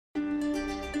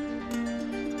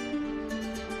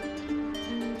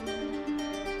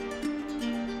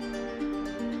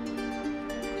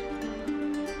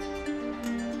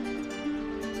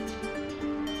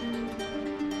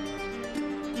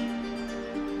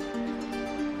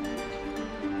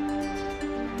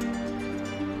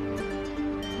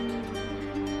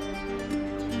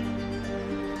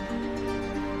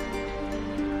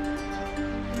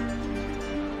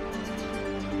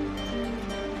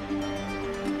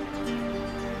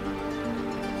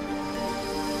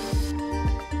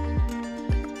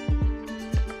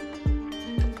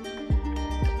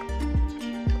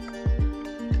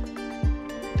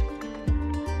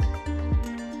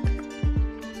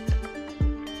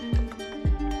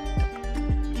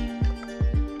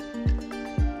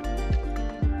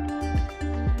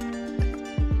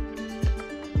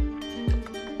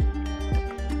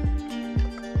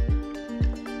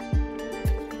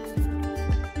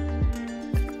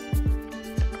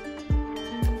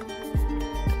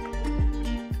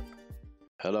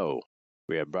Hello,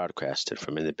 we are broadcasted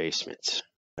from in the basement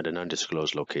at an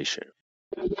undisclosed location.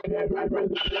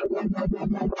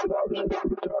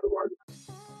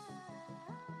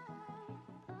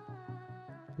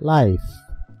 Life.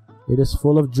 It is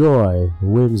full of joy,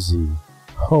 whimsy,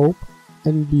 hope,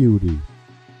 and beauty.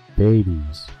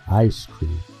 Babies, ice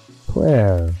cream,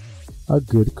 prayer, a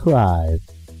good cry,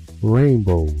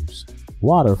 rainbows,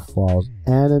 waterfalls,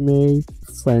 anime,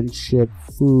 friendship,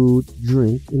 food,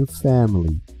 drink, and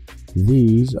family.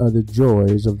 These are the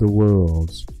joys of the world.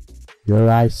 Your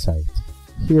eyesight,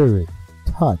 hearing,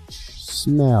 touch,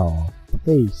 smell,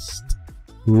 taste,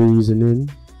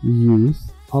 reasoning, youth,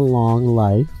 a long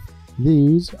life.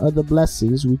 These are the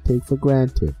blessings we take for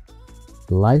granted.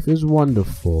 Life is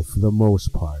wonderful for the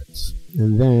most part.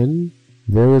 And then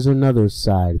there is another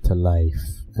side to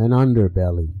life, an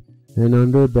underbelly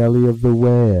of the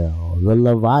whale, the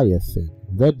leviathan,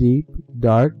 the deep,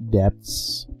 dark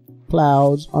depths,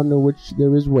 clouds under which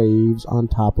there is waves on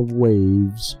top of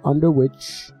waves, under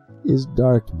which is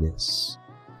darkness.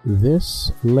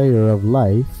 This layer of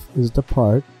life is the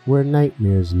part where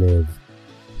nightmares live.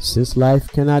 Since life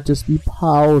cannot just be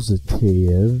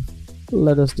positive,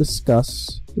 let us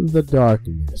discuss the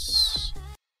darkness.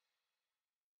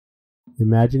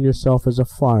 Imagine yourself as a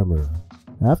farmer.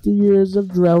 After years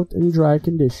of drought and dry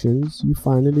conditions, you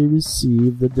finally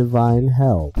receive the divine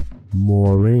help.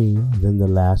 More rain than the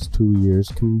last 2 years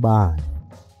combined.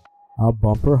 A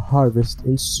bumper harvest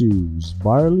ensues,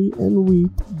 barley and wheat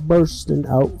bursting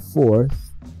out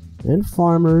forth, and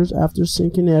farmers, after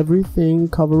sinking everything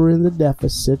covering the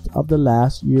deficit of the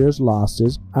last year's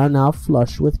losses, are now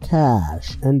flush with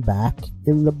cash and back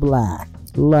in the black,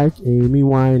 like Amy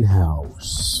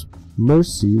Winehouse.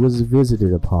 Mercy was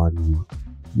visited upon you.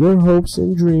 Your hopes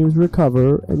and dreams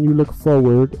recover, and you look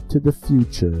forward to the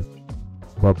future.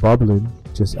 But bubbling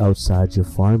just outside your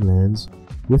farmlands,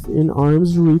 within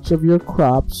arm's reach of your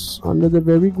crops, under the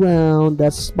very ground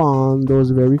that spawned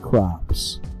those very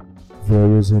crops,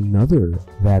 there is another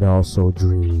that also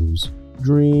dreams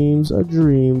a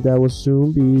dream that will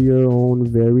soon be your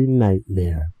own very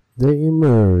nightmare. They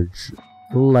emerge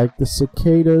like the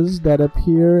cicadas that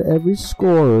appear every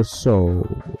score or so.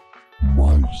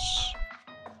 Mice.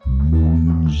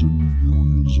 Millions and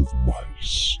millions of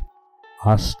mice.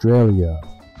 Australia.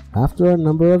 After a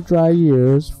number of dry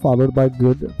years, followed by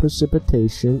good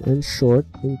precipitation and short,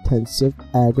 intensive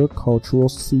agricultural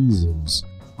seasons,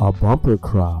 a bumper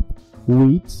crop,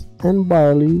 wheat and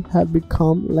barley have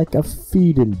become like a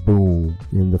feeding boom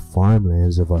in the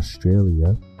farmlands of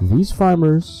Australia. These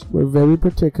farmers were very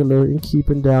particular in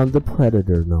keeping down the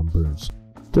predator numbers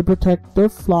to protect their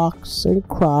flocks and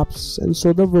crops, and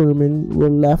so the vermin were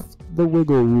left the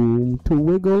wiggle room to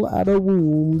wiggle out of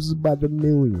wombs by the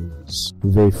millions.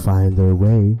 They find their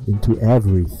way into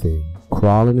everything,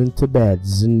 crawling into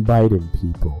beds and biting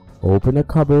people. Open a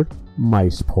cupboard,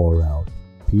 mice pour out.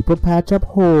 People patch up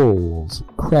holes,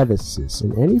 crevices,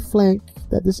 and any flank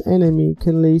that this enemy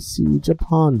can lay siege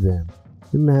upon them.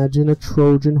 Imagine a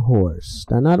Trojan horse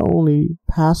that not only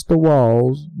passed the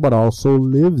walls, but also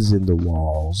lives in the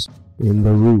walls, in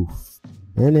the roof,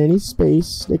 and any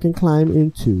space they can climb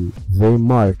into. They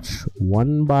march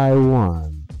one by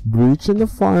one, breaching the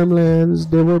farmlands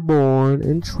they were born,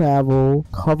 and travel,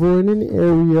 covering an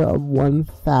area of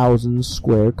 1,000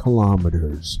 square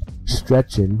kilometers,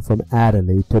 stretching from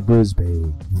Adelaide to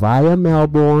Brisbane, via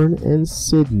Melbourne and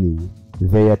Sydney.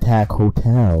 They attack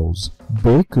hotels,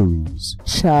 bakeries,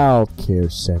 child care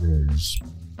centers.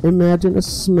 Imagine the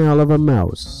smell of a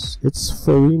mouse, its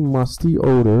furry, musty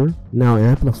odor. Now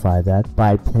amplify that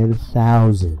by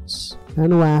 10,000s.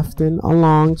 And wafting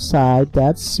alongside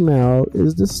that smell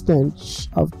is the stench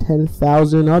of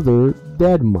 10,000 other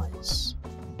dead mice.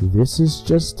 This is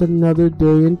just another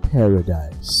day in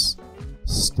paradise.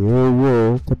 Still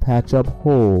wool to patch up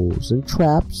holes, and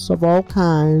traps of all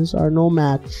kinds are no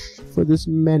match for this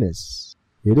menace.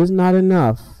 It is not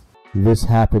enough. This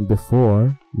happened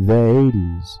before, the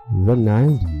 80s, the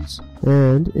 90s,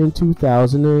 and in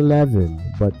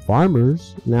 2011, but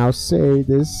farmers now say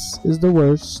this is the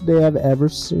worst they have ever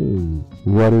seen.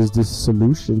 What is the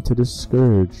solution to the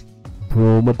scourge?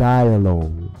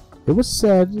 Bromadiolone. It was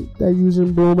said that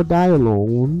using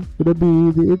bromadiolone would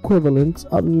be the equivalent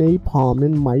of napalm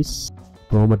in mice.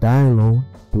 Bromadiolone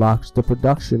blocks the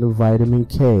production of vitamin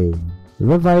K.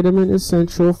 The vitamin is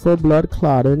essential for blood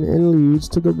clotting and leads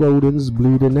to the rodents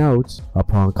bleeding out.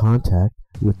 Upon contact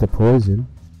with the poison,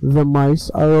 the mice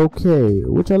are okay,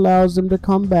 which allows them to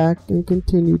come back and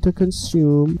continue to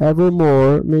consume ever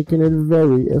more, making it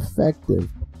very effective.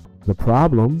 The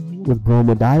problem with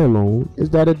bromadiolone is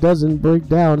that it doesn't break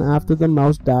down after the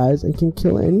mouse dies and can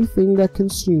kill anything that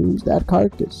consumes that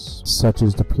carcass. Such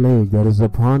as the plague that is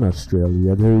upon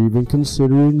Australia, they're even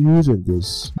considering using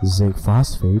this. Zinc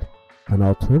phosphate, an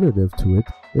alternative to it,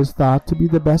 is thought to be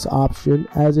the best option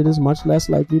as it is much less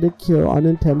likely to kill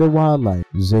unintended wildlife.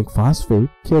 Zinc phosphate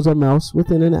kills a mouse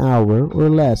within an hour or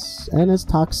less, and its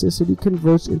toxicity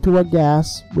converts into a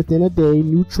gas within a day,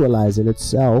 neutralizing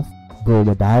itself.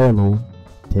 Bromadiolone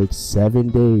takes 7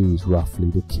 days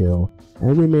roughly to kill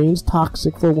and remains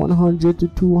toxic for 100 to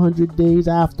 200 days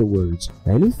afterwards.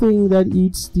 Anything that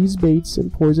eats these baits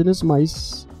and poisonous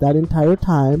mice that entire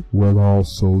time will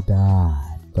also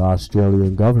die. The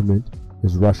Australian government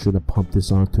is rushing to pump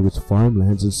this onto its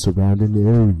farmlands and surrounding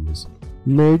areas.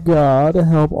 May God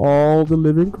help all the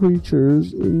living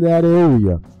creatures in that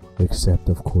area, except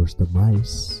of course the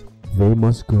mice. They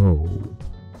must go.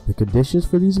 The conditions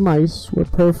for these mice were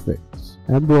perfect,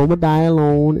 and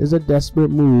bromadiolone is a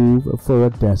desperate move for a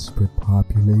desperate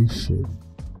population.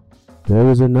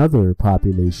 There is another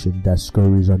population that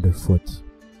scurries underfoot,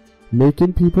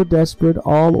 making people desperate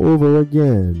all over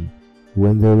again.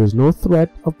 When there is no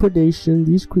threat of predation,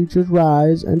 these creatures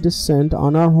rise and descend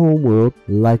on our homeworld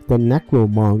like the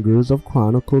necromongers of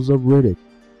Chronicles of Riddick.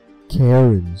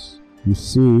 Karens. You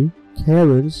see,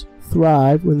 Karens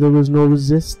thrive when there is no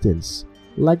resistance.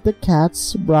 Like the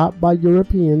cats brought by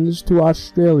Europeans to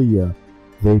Australia,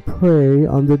 they prey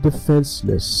on the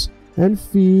defenseless and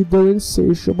feed their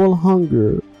insatiable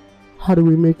hunger. How do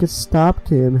we make it stop,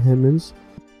 Hemmans?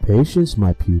 Patience,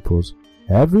 my pupils.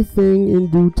 Everything in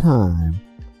due time.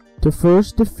 To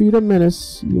first defeat a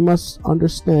menace, you must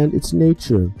understand its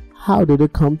nature. How did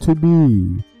it come to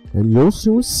be? And you'll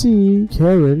soon see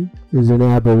Karen is an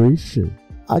aberration,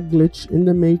 a glitch in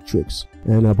the matrix,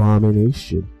 an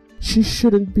abomination. She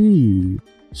shouldn't be.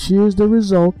 She is the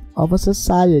result of a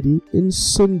society in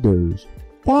cinders.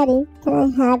 Daddy, can I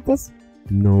have this?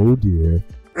 No, dear.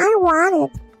 I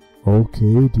want it.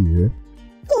 Okay, dear.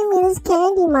 Give me this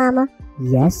candy, Mama.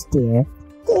 Yes, dear.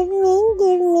 Give me,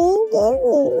 mine.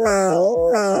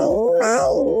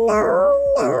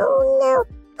 No.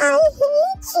 I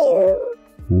hate you.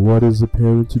 What is a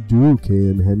parent to do,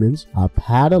 Hemmans? A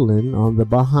paddling on the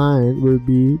behind will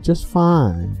be just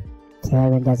fine.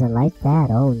 Karen doesn't like that,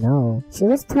 oh no. She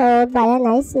was told by a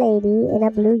nice lady in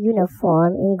a blue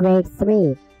uniform in grade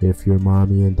 3. If your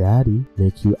mommy and daddy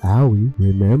make you owie,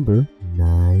 remember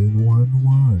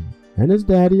 911. And as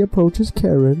daddy approaches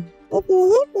Karen, if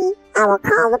you hit me, I will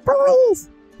call the police.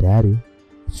 Daddy,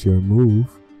 it's your move.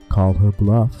 Call her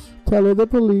bluff. Tell her the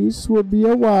police will be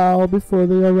a while before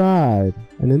they arrive.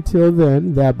 And until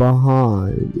then, that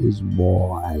behind is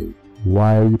mine.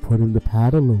 Why are you putting the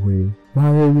paddle away?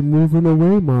 Why are you moving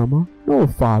away, Mama? No,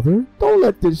 Father, don't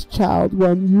let this child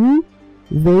run you.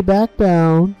 They back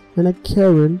down, and a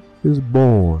Karen is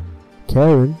born.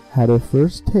 Karen had her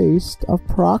first taste of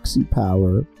proxy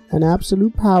power, and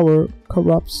absolute power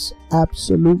corrupts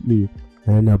absolutely.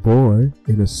 And a boy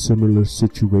in a similar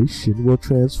situation will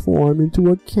transform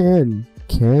into a Ken.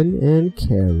 Ken and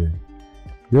Karen.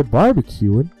 You're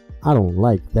barbecuing? I don't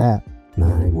like that.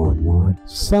 911.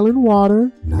 Selling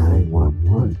water?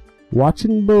 911.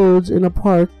 Watching birds in a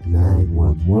park?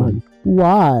 911.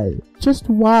 Why? Just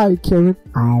why, Karen?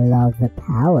 I love the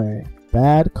power.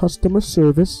 Bad customer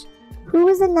service? Who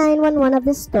is the 911 of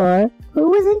the store? Who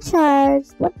was in charge?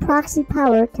 What proxy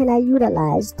power can I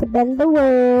utilize to bend the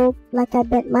world like I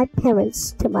bent my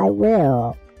parents to my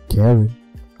will? Karen,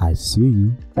 I see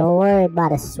you. Don't worry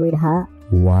about it, sweetheart.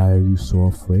 Why are you so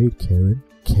afraid, Karen?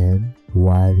 Ken,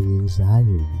 why the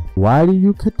anxiety? Why do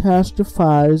you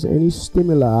catastrophize any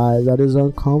stimuli that is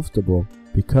uncomfortable?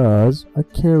 Because a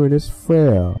Karen is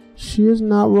frail. She is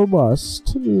not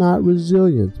robust, not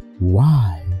resilient.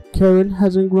 Why? Karen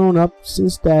hasn't grown up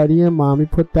since Daddy and Mommy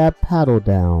put that paddle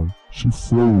down. She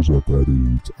froze at that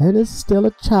age And is still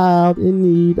a child in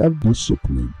need of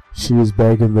discipline. She is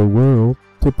begging the world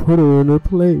to put her in her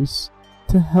place,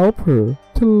 to help her,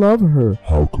 to love her.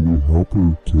 How can we help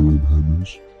her,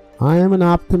 Hemmans? I am an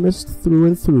optimist through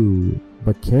and through,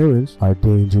 but Karens are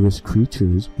dangerous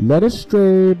creatures, led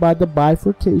astray by the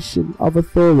bifurcation of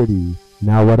authority.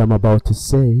 Now what I'm about to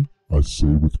say, I say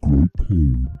with great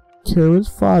pain. Karen's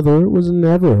father was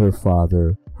never her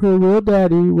father. Her real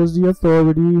daddy was the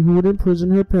authority who would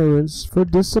imprison her parents for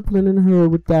disciplining her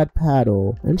with that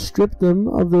paddle, and strip them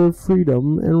of their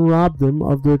freedom and rob them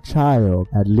of their child.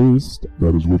 At least,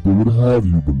 that is what they would have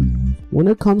you believe. When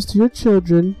it comes to your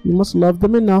children, you must love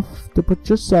them enough to put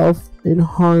yourself in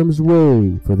harm's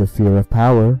way, for the fear of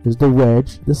power is the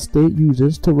wedge the state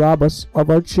uses to rob us of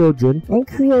our children and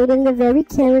creating the very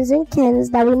Karens and Kens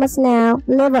that we must now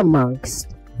live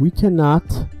amongst. We cannot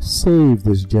save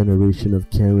this generation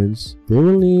of Karens. They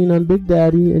will lean on Big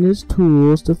Daddy and his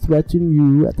tools to threaten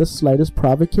you at the slightest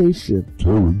provocation.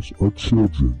 Karens are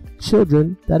children.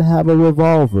 Children that have a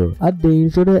revolver, a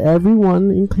danger to everyone,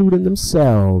 including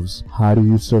themselves. How do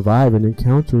you survive an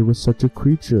encounter with such a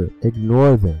creature?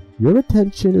 Ignore them. Your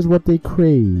attention is what they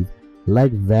crave.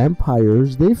 Like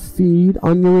vampires, they feed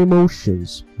on your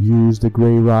emotions. Use the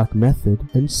Grey Rock method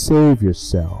and save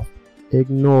yourself.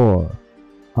 Ignore.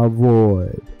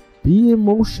 Avoid. Be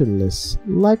emotionless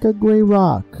like a gray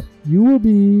rock. You will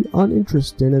be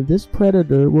uninterested and this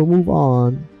predator will move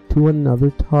on to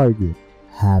another target.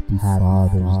 Happy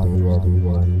Father's Day,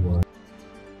 everyone.